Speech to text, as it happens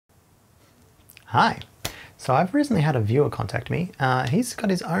Hi. So I've recently had a viewer contact me. He's got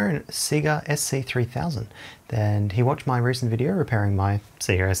his own Sega SC-3000 and he watched my recent video repairing my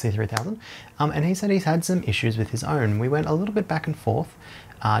Sega SC-3000 and he said he's had some issues with his own. We went a little bit back and forth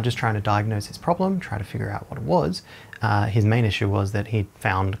just trying to diagnose his problem, try to figure out what it was. His main issue was that he'd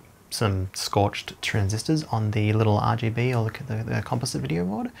found some scorched transistors on the little RGB or the composite video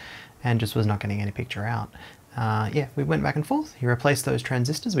board and just was not getting any picture out. Yeah, we went back and forth. He replaced those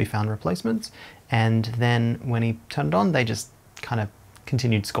transistors, we found replacements, and then when he turned it on, they just kind of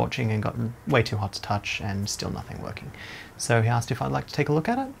continued scorching and got way too hot to touch and still nothing working. So he asked if I'd like to take a look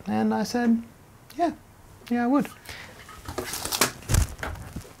at it, and I said, yeah, I would.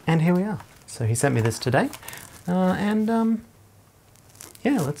 And here we are. So he sent me this today, and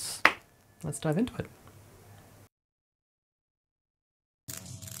yeah, let's dive into it.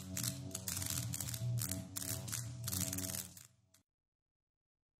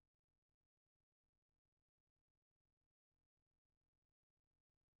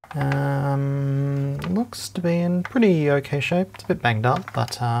 Looks to be in pretty okay shape. It's a bit banged up,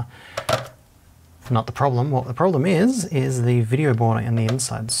 but not the problem. What the problem is the video board on the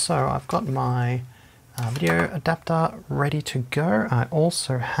inside. So I've got my video adapter ready to go. I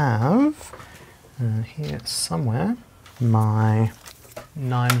also have here somewhere my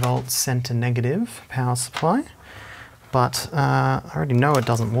 9-volt center negative power supply. But I already know it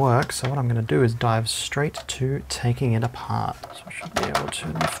doesn't work, so what I'm going to do is dive straight to taking it apart. So I should be able to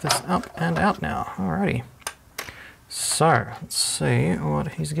lift this up and out now. Alrighty. So, let's see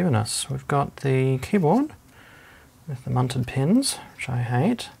what he's given us. We've got the keyboard with the munted pins, which I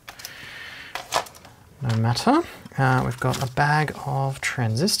hate. No matter. We've got a bag of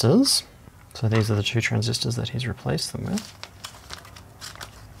transistors. So these are the 2 transistors that he's replaced them with.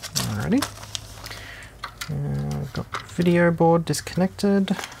 Alrighty. We've got the video board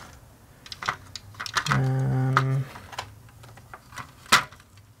disconnected.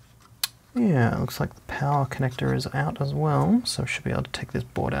 Yeah, it looks like the power connector is out as well, so I should be able to take this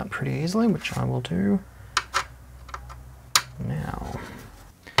board out pretty easily, which I will do now.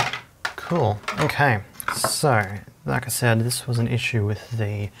 Cool. Okay, so like I said, this was an issue with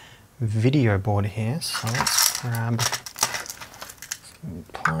the video board here, so let's grab some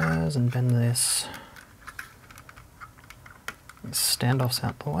pliers and bend this. Standoffs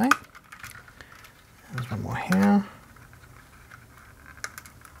out the way. There's one more here.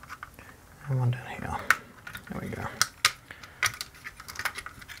 And one down here. There we go.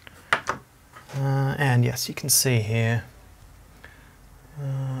 And yes, you can see here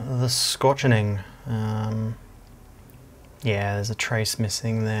the scorching. Yeah, there's a trace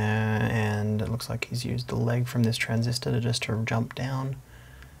missing there, and it looks like he's used the leg from this transistor to jump down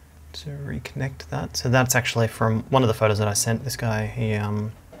to reconnect that. So that's actually from one of the photos that I sent this guy. He,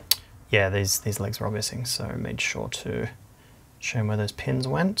 yeah, these legs were all missing, so I made sure to show him where those pins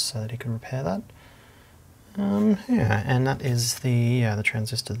went so that he could repair that. Yeah, and that is the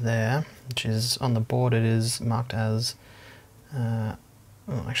transistor there, which is on the board. It is marked as, well,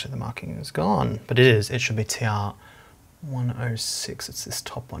 actually the marking is gone, but it should be TR106. It's this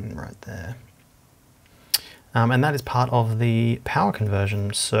top one right there. And that is part of the power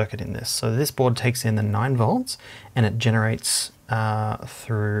conversion circuit in this. So this board takes in the 9 volts and it generates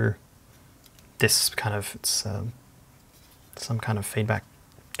through this kind of, it's some kind of feedback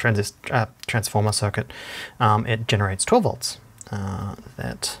transformer circuit. It generates 12 volts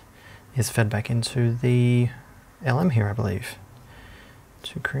that is fed back into the LM here, I believe,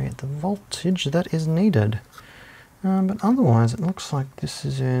 to create the voltage that is needed. But otherwise it looks like this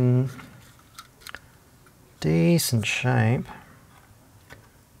is in decent shape.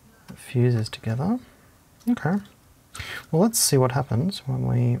 It fuses together. Okay. Well, let's see what happens when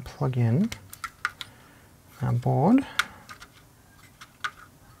we plug in our board.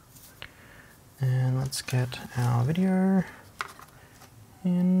 And let's get our video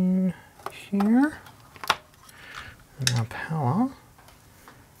in here. And our power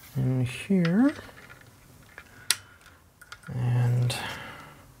in here. And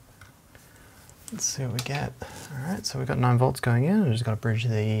let's see what we get. Alright, so we've got 9 volts going in. We've just got to bridge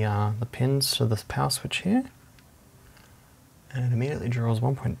the pins to the power switch here. And it immediately draws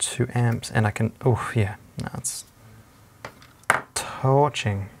 1.2 amps. And I can, oh yeah, no, it's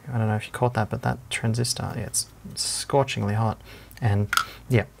torching. I don't know if you caught that, but that transistor, yeah, it's scorchingly hot. And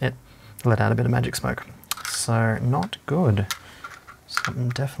yeah, it let out a bit of magic smoke. So not good. Something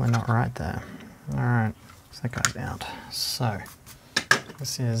definitely not right there. Alright, so that goes out. So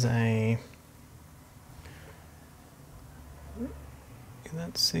this is a,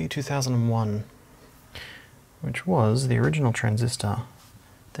 let's see, 2001, which was the original transistor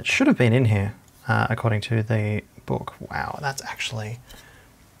that should have been in here according to the book. Wow, that's actually,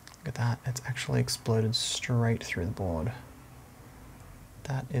 look at that, it's actually exploded straight through the board.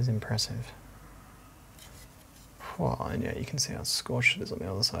 That is impressive. Oh, and yeah, you can see how scorched it is on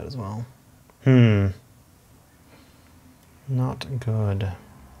the other side as well. Not good.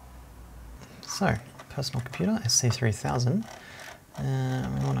 So, personal computer, SC-3000.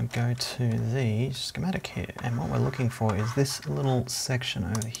 We want to go to the schematic here, and what we're looking for is this little section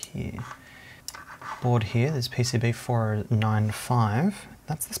over here. Board here, this PCB 4095,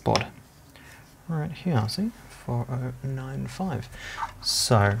 that's this board. Right here, see? 4095.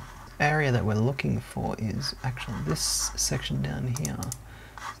 So, area that we're looking for is actually this section down here.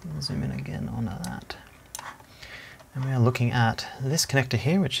 So I'll zoom in again onto that. And we are looking at this connector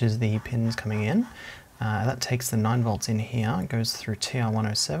here, which is the pins coming in. That takes the 9 volts in here, it goes through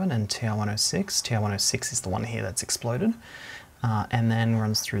TR107 and TR106. TR106 is the one here that's exploded. And then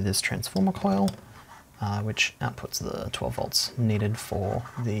runs through this transformer coil, which outputs the 12 volts needed for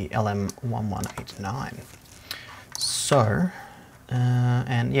the LM1189. So,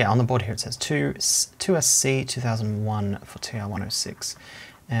 and yeah, on the board here it says 2SC-3001 for TR106.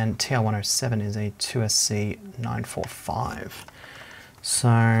 And TR107 is a 2SC-945.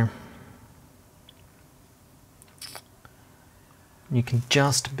 So, you can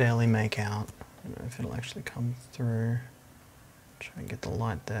just barely make out, I don't know if it'll actually come through. Try and get the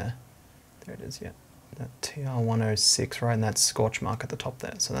light there. There it is, yeah. That TR106, right, and that scorch mark at the top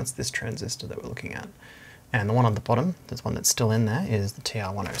there. So that's this transistor that we're looking at. And the one on the bottom, there's one that's still in there, is the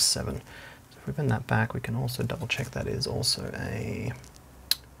TR107. So if we bend that back, we can also double check that is also a,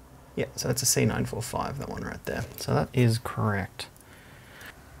 yeah, so that's a C945, that one right there. So that is correct.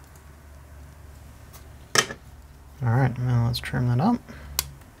 All right, now let's trim that up.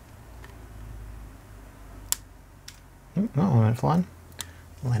 Oh, I went flying.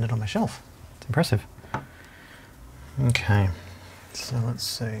 Landed on my shelf. It's impressive. Okay, so let's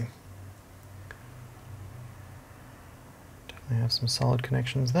see. Definitely have some solid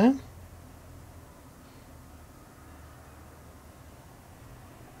connections there.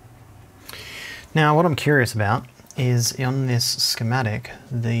 Now, what I'm curious about is on this schematic,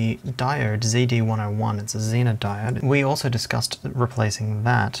 the diode ZD101, it's a Zener diode. We also discussed replacing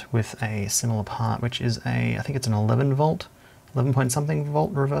that with a similar part, which is a, I think it's an 11 volt, 11 point something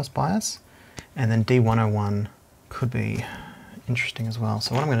volt reverse bias. And then D101 could be interesting as well.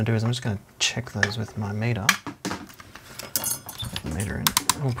 So what I'm going to do is I'm just going to check those with my meter. Just put the meter in.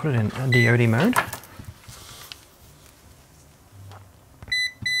 We'll put it in diode mode.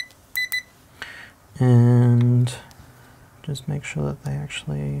 And just make sure that they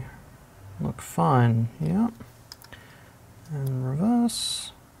actually look fine. Yeah. And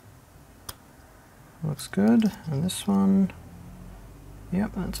reverse. Looks good. And this one.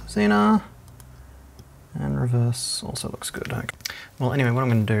 Yep, that's a Zener. And reverse also looks good. Okay. Well, anyway, what I'm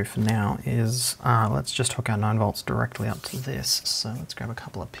going to do for now is let's just hook our 9 volts directly up to this. So let's grab a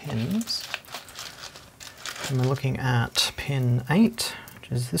couple of pins. And we're looking at pin 8,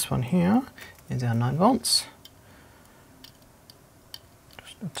 which is this one here, is our 9 volts.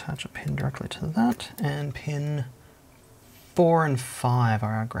 Just attach a pin directly to that, and pin 4 and 5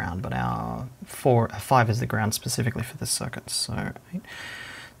 are our ground, but our 5 is the ground specifically for this circuit. So 8,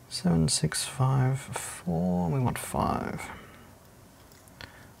 7, 6, 5, 4, we want 5.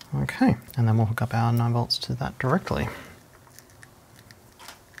 Okay, and then we'll hook up our 9 volts to that directly.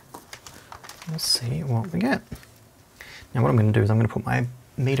 We'll see what we get. Now what I'm going to do is I'm going to put my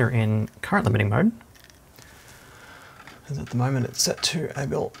meter in current limiting mode, because at the moment it's set to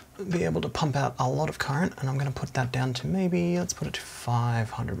be able to pump out a lot of current, and I'm going to put that down to maybe, let's put it to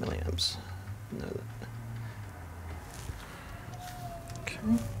 500 milliamps. Okay.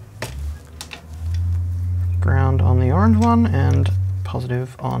 Ground on the orange one and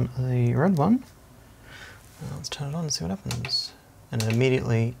positive on the red one. Let's turn it on and see what happens. And it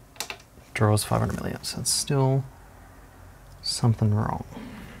immediately draws 500 milliamps. That's still something wrong.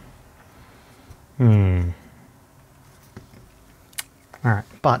 All right,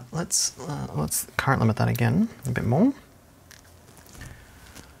 but let's current limit that again a bit more.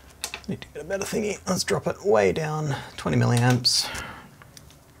 Need to get a better thingy. Let's drop it way down, 20 milliamps.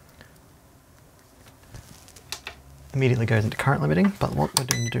 Immediately goes into current limiting, but what we're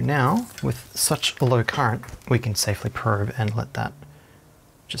going to do now, with such a low current, we can safely probe and let that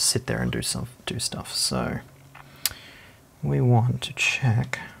just sit there and do stuff. So we want to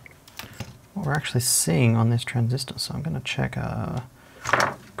check what we're actually seeing on this transistor. So I'm going to check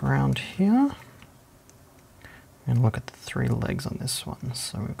ground here and look at the 3 legs on this one.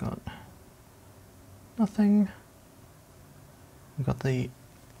 So we've got nothing. We've got the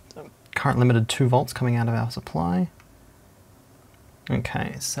current limited 2 volts coming out of our supply.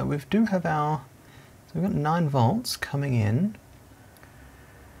 Okay, so we do have our, so we've got 9 volts coming in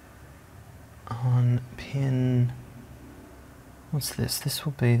on pin, what's this? This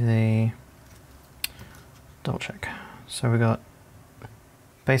will be the, double check. So we got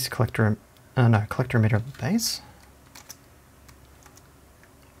base collector, no, collector emitter base.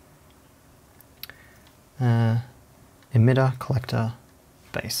 Emitter, collector,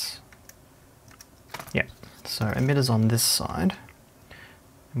 base. Yeah, so emitter's on this side.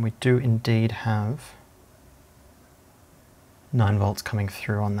 And we do indeed have 9 volts coming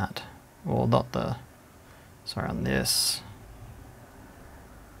through on that. Well, not the, sorry, on this.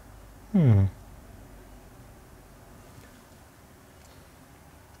 So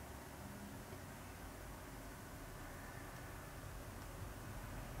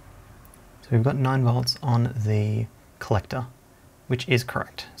we've got 9 volts on the collector, which is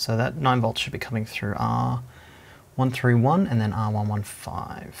correct. So that 9 volts should be coming through R131 and then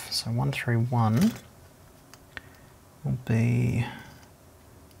R115. So 131 will be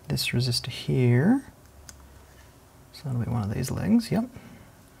this resistor here. So that'll be one of these legs, yep.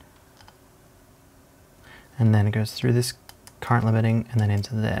 And then it goes through this current limiting and then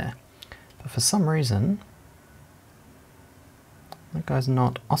into there. But for some reason, that guy's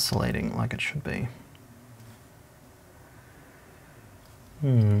not oscillating like it should be.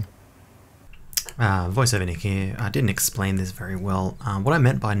 VoiceOver Nick here. I didn't explain this very well. What I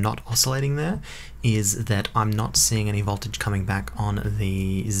meant by not oscillating there is that I'm not seeing any voltage coming back on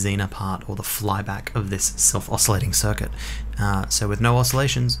the Xena part or the flyback of this self-oscillating circuit. So with no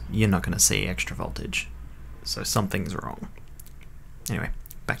oscillations, you're not going to see extra voltage. So something's wrong. Anyway,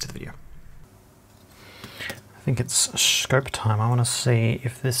 back to the video. I think it's scope time. I want to see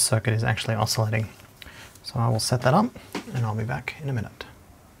if this circuit is actually oscillating. So I will set that up and I'll be back in a minute.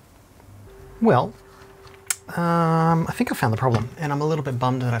 Well, I think I found the problem, and I'm a little bit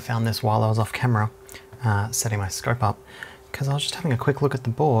bummed that I found this while I was off camera setting my scope up, because I was just having a quick look at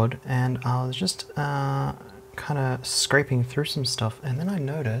the board and I was just kind of scraping through some stuff, and then I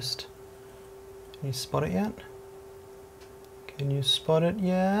noticed, can you spot it yet? Can you spot it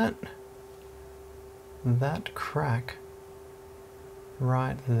yet? That crack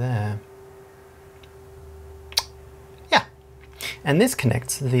right there. Yeah, and this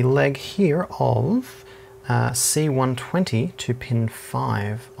connects the leg here of C120 to pin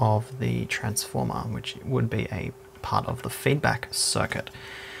 5 of the transformer, which would be a part of the feedback circuit.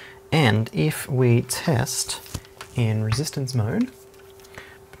 And if we test in resistance mode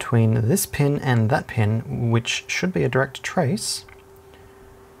between this pin and that pin, which should be a direct trace,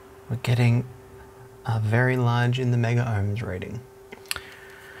 we're getting a very large in the mega ohms rating.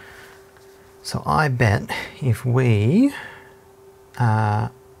 So I bet if we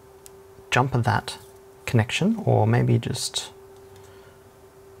jump that connection, or maybe just,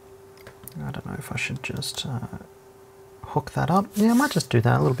 I don't know if I should just hook that up. Yeah, I might just do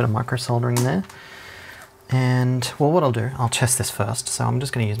that, a little bit of micro soldering there. And well, what I'll do, I'll test this first. So I'm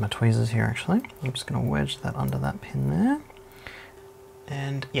just going to use my tweezers here actually. I'm just going to wedge that under that pin there.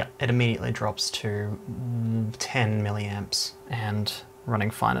 And yeah, it immediately drops to 10 milliamps and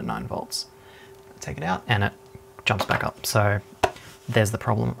running fine at 9 volts. Take it out and it jumps back up. So there's the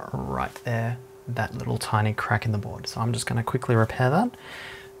problem right there, that little tiny crack in the board. So I'm just going to quickly repair that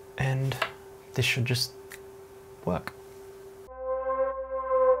and this should just work.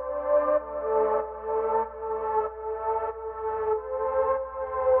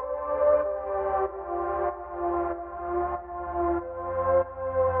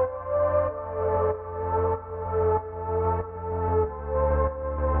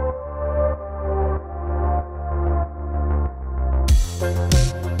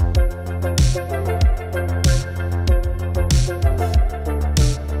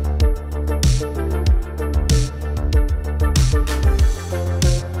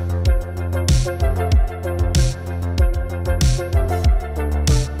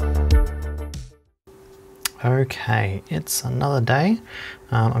 Okay, it's another day.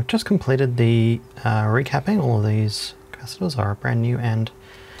 I've just completed the recapping. All of these capacitors are brand new and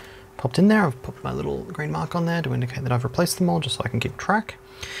popped in there. I've popped my little green mark on there to indicate that I've replaced them all, just so I can keep track.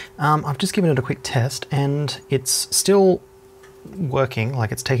 I've just given it a quick test and it's still working,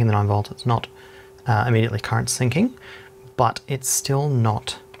 like it's taking the 9 volt. It's not immediately current sinking, but it's still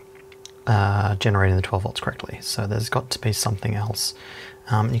not generating the 12 volts correctly. So there's got to be something else.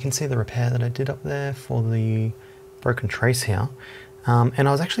 You can see the repair that I did up there for the broken trace here. And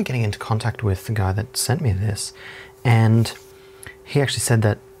I was actually getting into contact with the guy that sent me this, and he actually said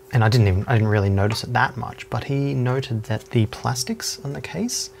that, and I didn't really notice it that much, but he noted that the plastics on the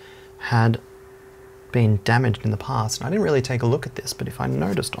case had been damaged in the past. And I didn't really take a look at this, but if I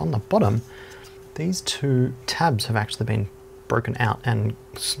noticed on the bottom, these two tabs have actually been broken out and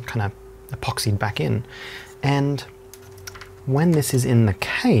kind of epoxied back in. And when this is in the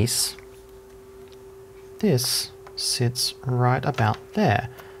case, this sits right about there.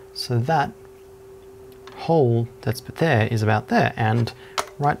 So that hole that's there is about there, and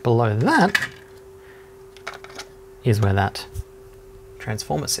right below that is where that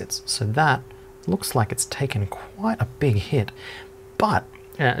transformer sits. So that looks like it's taken quite a big hit, but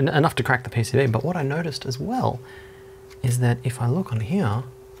enough to crack the PCB. But what I noticed as well is that if I look on here,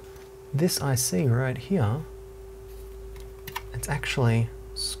 this IC right here, it's actually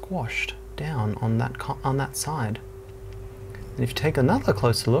squashed down on that side. And if you take another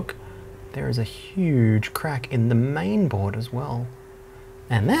closer look, there is a huge crack in the main board as well.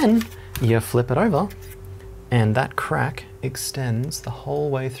 And then you flip it over, and that crack extends the whole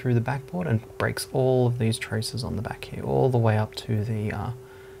way through the backboard and breaks all of these traces on the back here, all the way up to the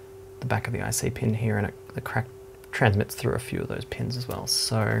back of the IC pin here, and the crack transmits through a few of those pins as well.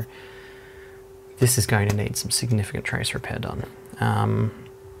 So this is going to need some significant trace repair done.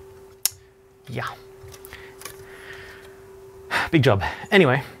 Yeah. Big job.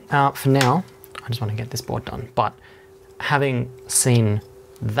 Anyway, for now, I just want to get this board done. But having seen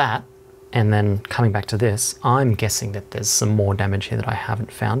that, and then coming back to this, I'm guessing that there's some more damage here that I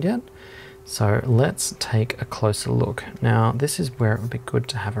haven't found yet. So let's take a closer look. Now, this is where it would be good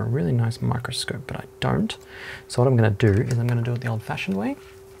to have a really nice microscope, but I don't. So what I'm going to do is I'm going to do it the old-fashioned way.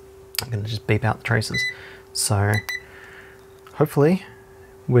 I'm going to just beep out the traces. So hopefully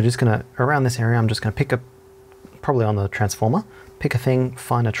we're just going to, around this area, I'm just going to pick up, probably on the transformer, pick a thing,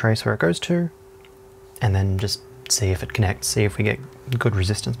 find a trace where it goes to, and then just see if it connects, see if we get good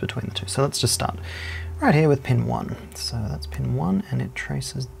resistance between the two. So let's just start right here with pin 1. So that's pin 1, and it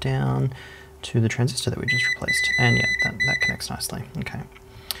traces down to the transistor that we just replaced. And yeah, that connects nicely. Okay.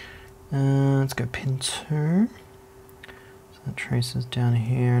 Let's go pin 2. So that traces down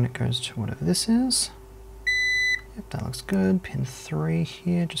here and it goes to whatever this is. Yep, that looks good. Pin 3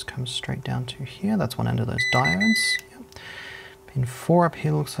 here just comes straight down to here. That's one end of those diodes. Yep. Pin 4 up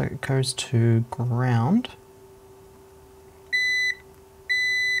here looks like it goes to ground.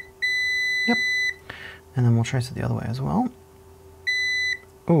 Yep. And then we'll trace it the other way as well.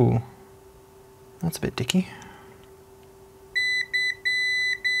 Ooh, that's a bit dicky.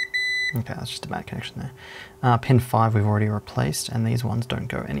 Okay, that's just a bad connection there. Pin 5 we've already replaced, and these ones don't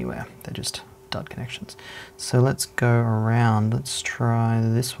go anywhere. They're just dud connections. So let's go around. Let's try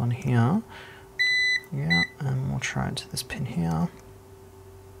this one here. Yeah, and we'll try it to this pin here.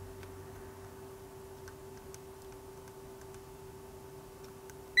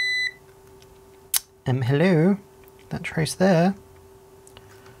 Hello, that trace there.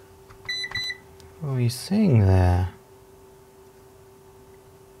 What are you seeing there?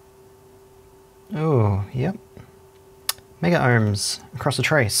 Oh, yep. Mega ohms across a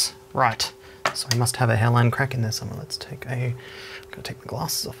trace. Right. So I must have a hairline crack in there somewhere. Let's take I'm gonna take my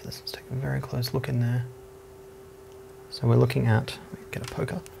glasses off of this. Let's take a very close look in there. So we're looking at, let me get a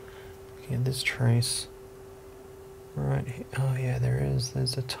poker. Looking at this trace. Right here. Oh yeah, there's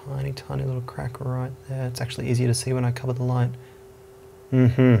a tiny, tiny little crack right there. It's actually easier to see when I cover the light.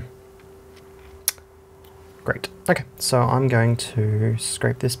 Great. Okay, so I'm going to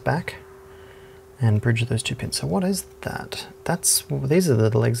scrape this back and bridge those two pins. So what is that? These are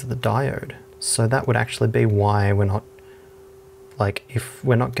the legs of the diode. So that would actually be why we're not, like, if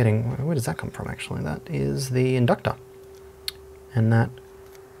we're not getting, where does that come from actually? That is the inductor. And that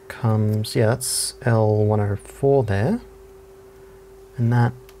comes, yeah, that's L104 there. And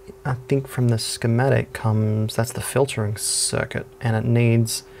that, I think from the schematic comes, that's the filtering circuit, and it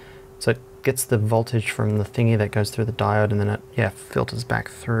needs, so it gets the voltage from the thingy that goes through the diode, and then it, yeah, filters back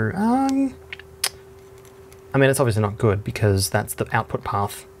through. I mean, it's obviously not good because that's the output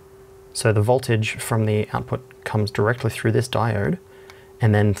path. So the voltage from the output comes directly through this diode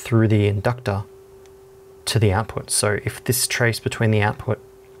and then through the inductor to the output. So if this trace between the output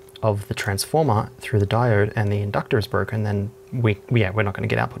of the transformer through the diode and the inductor is broken, then we're not going to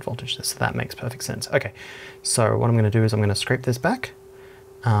get output voltage. So that makes perfect sense. Okay, so what I'm going to do is I'm going to scrape this back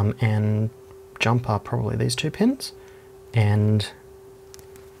and jump up probably these two pins, and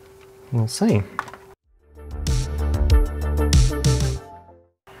we'll see.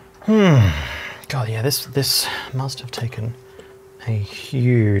 God, yeah, this must have taken a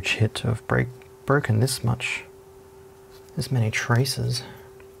huge hit to have broken this many traces.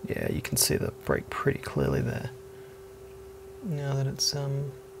 Yeah, you can see the break pretty clearly there. Now that it's,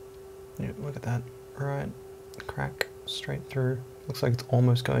 yeah, look at that, right, crack straight through. Looks like it's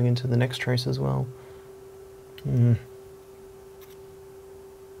almost going into the next trace as well.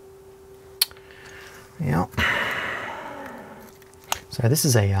 Yeah. So this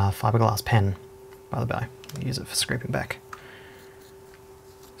is a fiberglass pen, by the way. I use it for scraping back.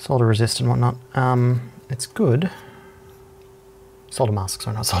 Solder resist and whatnot. It's good. Solder mask,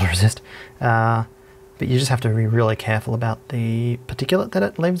 sorry, not solder resist. But you just have to be really careful about the particulate that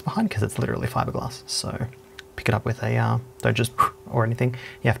it leaves behind because it's literally fiberglass. So pick it up with a, don't just or anything.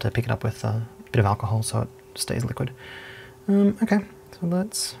 You have to pick it up with a bit of alcohol so it stays liquid. Okay, so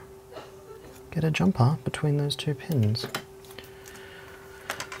let's get a jumper between those two pins.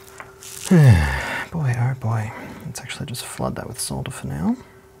 Boy, oh boy. Let's actually just flood that with solder for now.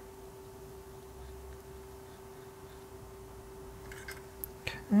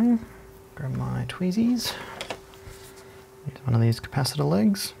 Okay, grab my tweezies. Use one of these capacitor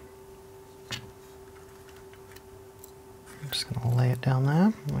legs. I'm just going to lay it down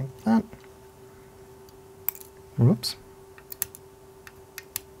there like that. Whoops.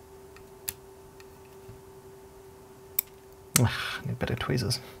 Ugh, I need better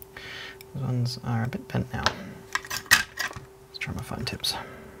tweezers. Those ones are a bit bent now. Let's try my fine tips.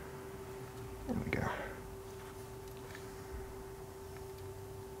 There we go.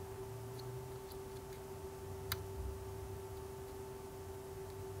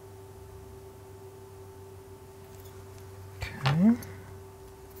 Okay.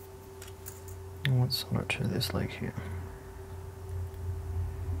 And let's solder it to this leg here.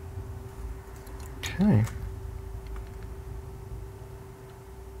 Okay.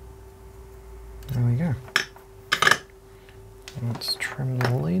 There we go. Let's trim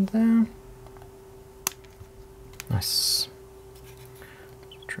the lead there. Nice.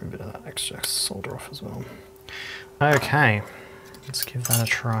 Trim a bit of that extra solder off as well. Okay, let's give that a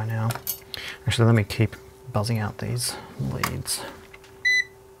try now. Actually, let me keep buzzing out these leads.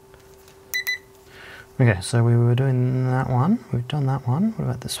 Okay, so we were doing that one. We've done that one. What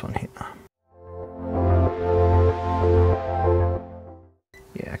about this one here?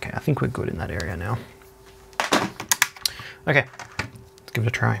 Yeah, okay, I think we're good in that area now. Okay, let's give it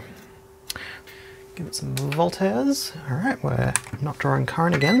a try. Give it some voltaires. All right, we're not drawing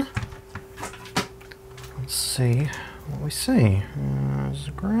current again. Let's see what we see. There's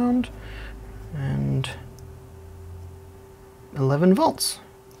ground and 11 volts.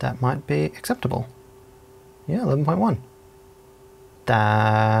 That might be acceptable. Yeah, 11.1.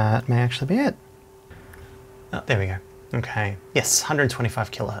 That may actually be it. Oh, there we go. Okay, yes,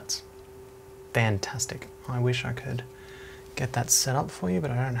 125 kilohertz. Fantastic. I wish I could get that set up for you, but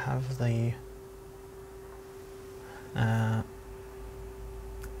I don't have the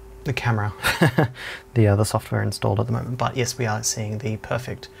camera, the software installed at the moment. But yes, we are seeing the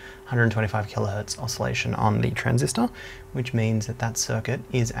perfect 125 kilohertz oscillation on the transistor, which means that that circuit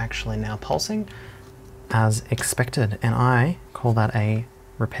is actually now pulsing as expected, and I call that a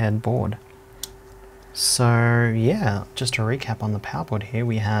repaired board. So yeah, just to recap on the power board here,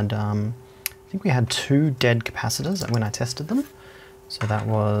 we had, I think we had 2 dead capacitors when I tested them. So that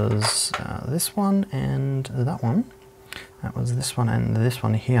was this one and that one. That was this one and this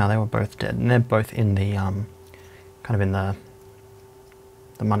one here. They were both dead, and they're both in the, kind of in the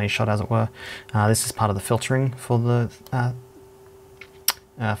money shot, as it were. This is part of the filtering for the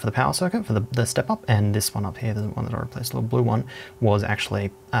power circuit, for the step up, and this one up here, the one that I replaced, the little blue one, was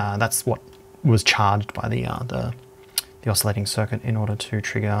actually, that's what was charged by the oscillating circuit in order to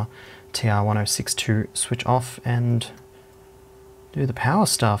trigger TR1062 to switch off and do the power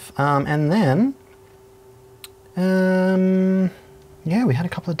stuff. And then, yeah, we had a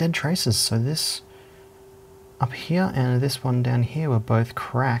couple of dead traces. So this up here and this one down here were both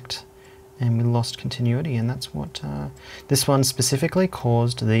cracked, and we lost continuity, and that's what, this one specifically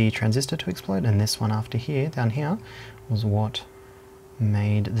caused the transistor to explode, and this one after here, down here, was what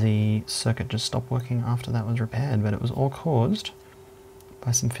made the circuit just stop working after that was repaired. But it was all caused by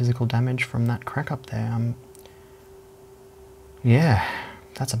some physical damage from that crack up there. Yeah,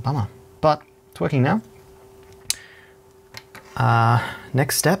 that's a bummer, but it's working now.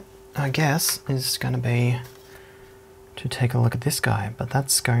 Next step, I guess, is going to be to take a look at this guy, but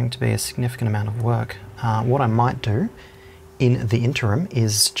that's going to be a significant amount of work. What I might do in the interim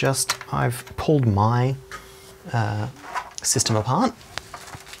is just, I've pulled my system apart,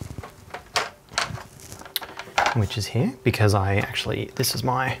 which is here, because this is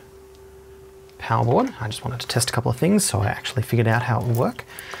my power board. I just wanted to test a couple of things, so I actually figured out how it would work.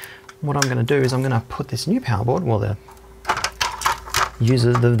 What I'm going to do is I'm going to put this new power board, well, the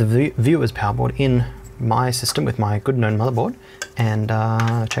viewer's power board, in my system with my good known motherboard, and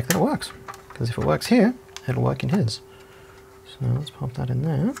check that it works. Because if it works here, it'll work in his. So So let's pop that in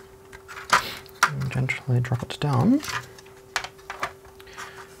there and gently drop it down.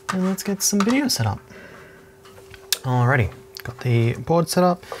 And let's get some video set up. Alrighty, got the board set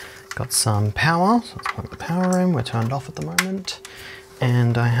up, got some power, so let's plug the power in. We're turned off at the moment.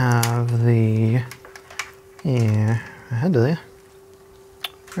 And I have the, yeah, I had there.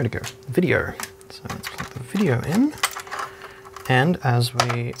 Where'd it go? Video. So let's plug the video in. And as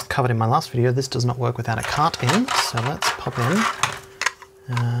we covered in my last video, this does not work without a cart in. So let's pop in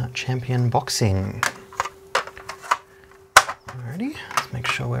champion boxing. Alrighty, let's make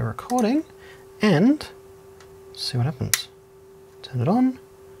sure we're recording and see what happens. Turn it on,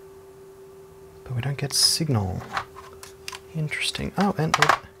 but we don't get signal. Interesting. Oh, and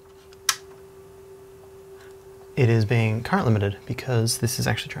it is being current limited because this is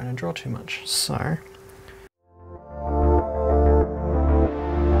actually trying to draw too much. So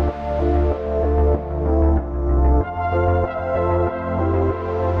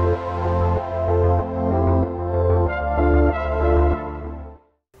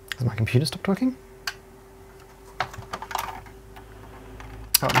has my computer stopped working?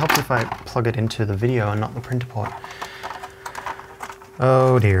 Oh, it helps if I plug it into the video and not the printer port.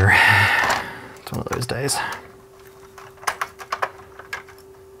 Oh dear, it's one of those days.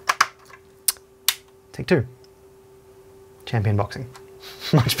 Take two. Champion boxing.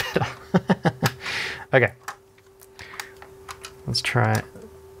 Much better. Okay. Let's try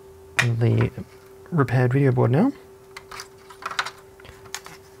the repaired video board now.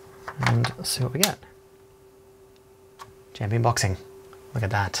 And see what we get. Champion boxing. Look at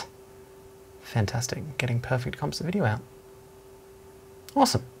that. Fantastic. Getting perfect composite video out.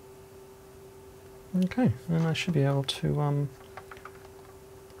 Awesome. Okay, and I should be able to,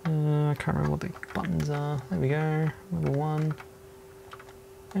 I can't remember what the buttons are. There we go. Level 1.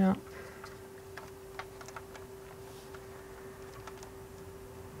 Yeah.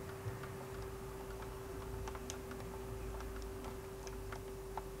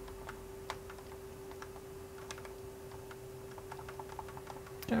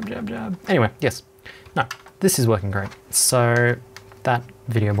 Jab, jab, jab. Anyway, yes. No, this is working great. So that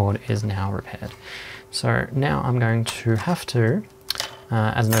video board is now repaired. So now I'm going to have to,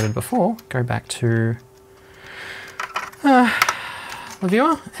 as noted before, go back to the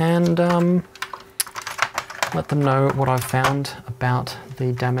viewer and let them know what I've found about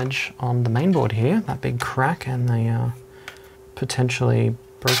the damage on the main board here, that big crack and the potentially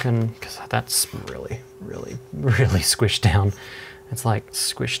broken, because that's really, really, really squished down. It's like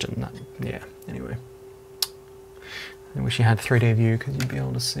squished and that, yeah, anyway. I wish you had 3D view because you'd be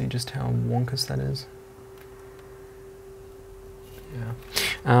able to see just how wonkus that is. Yeah.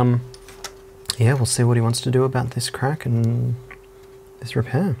 Yeah, we'll see what he wants to do about this crack and this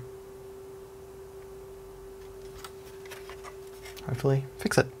repair. Hopefully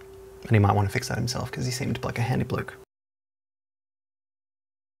fix it. And he might want to fix that himself because he seemed like a handy bloke.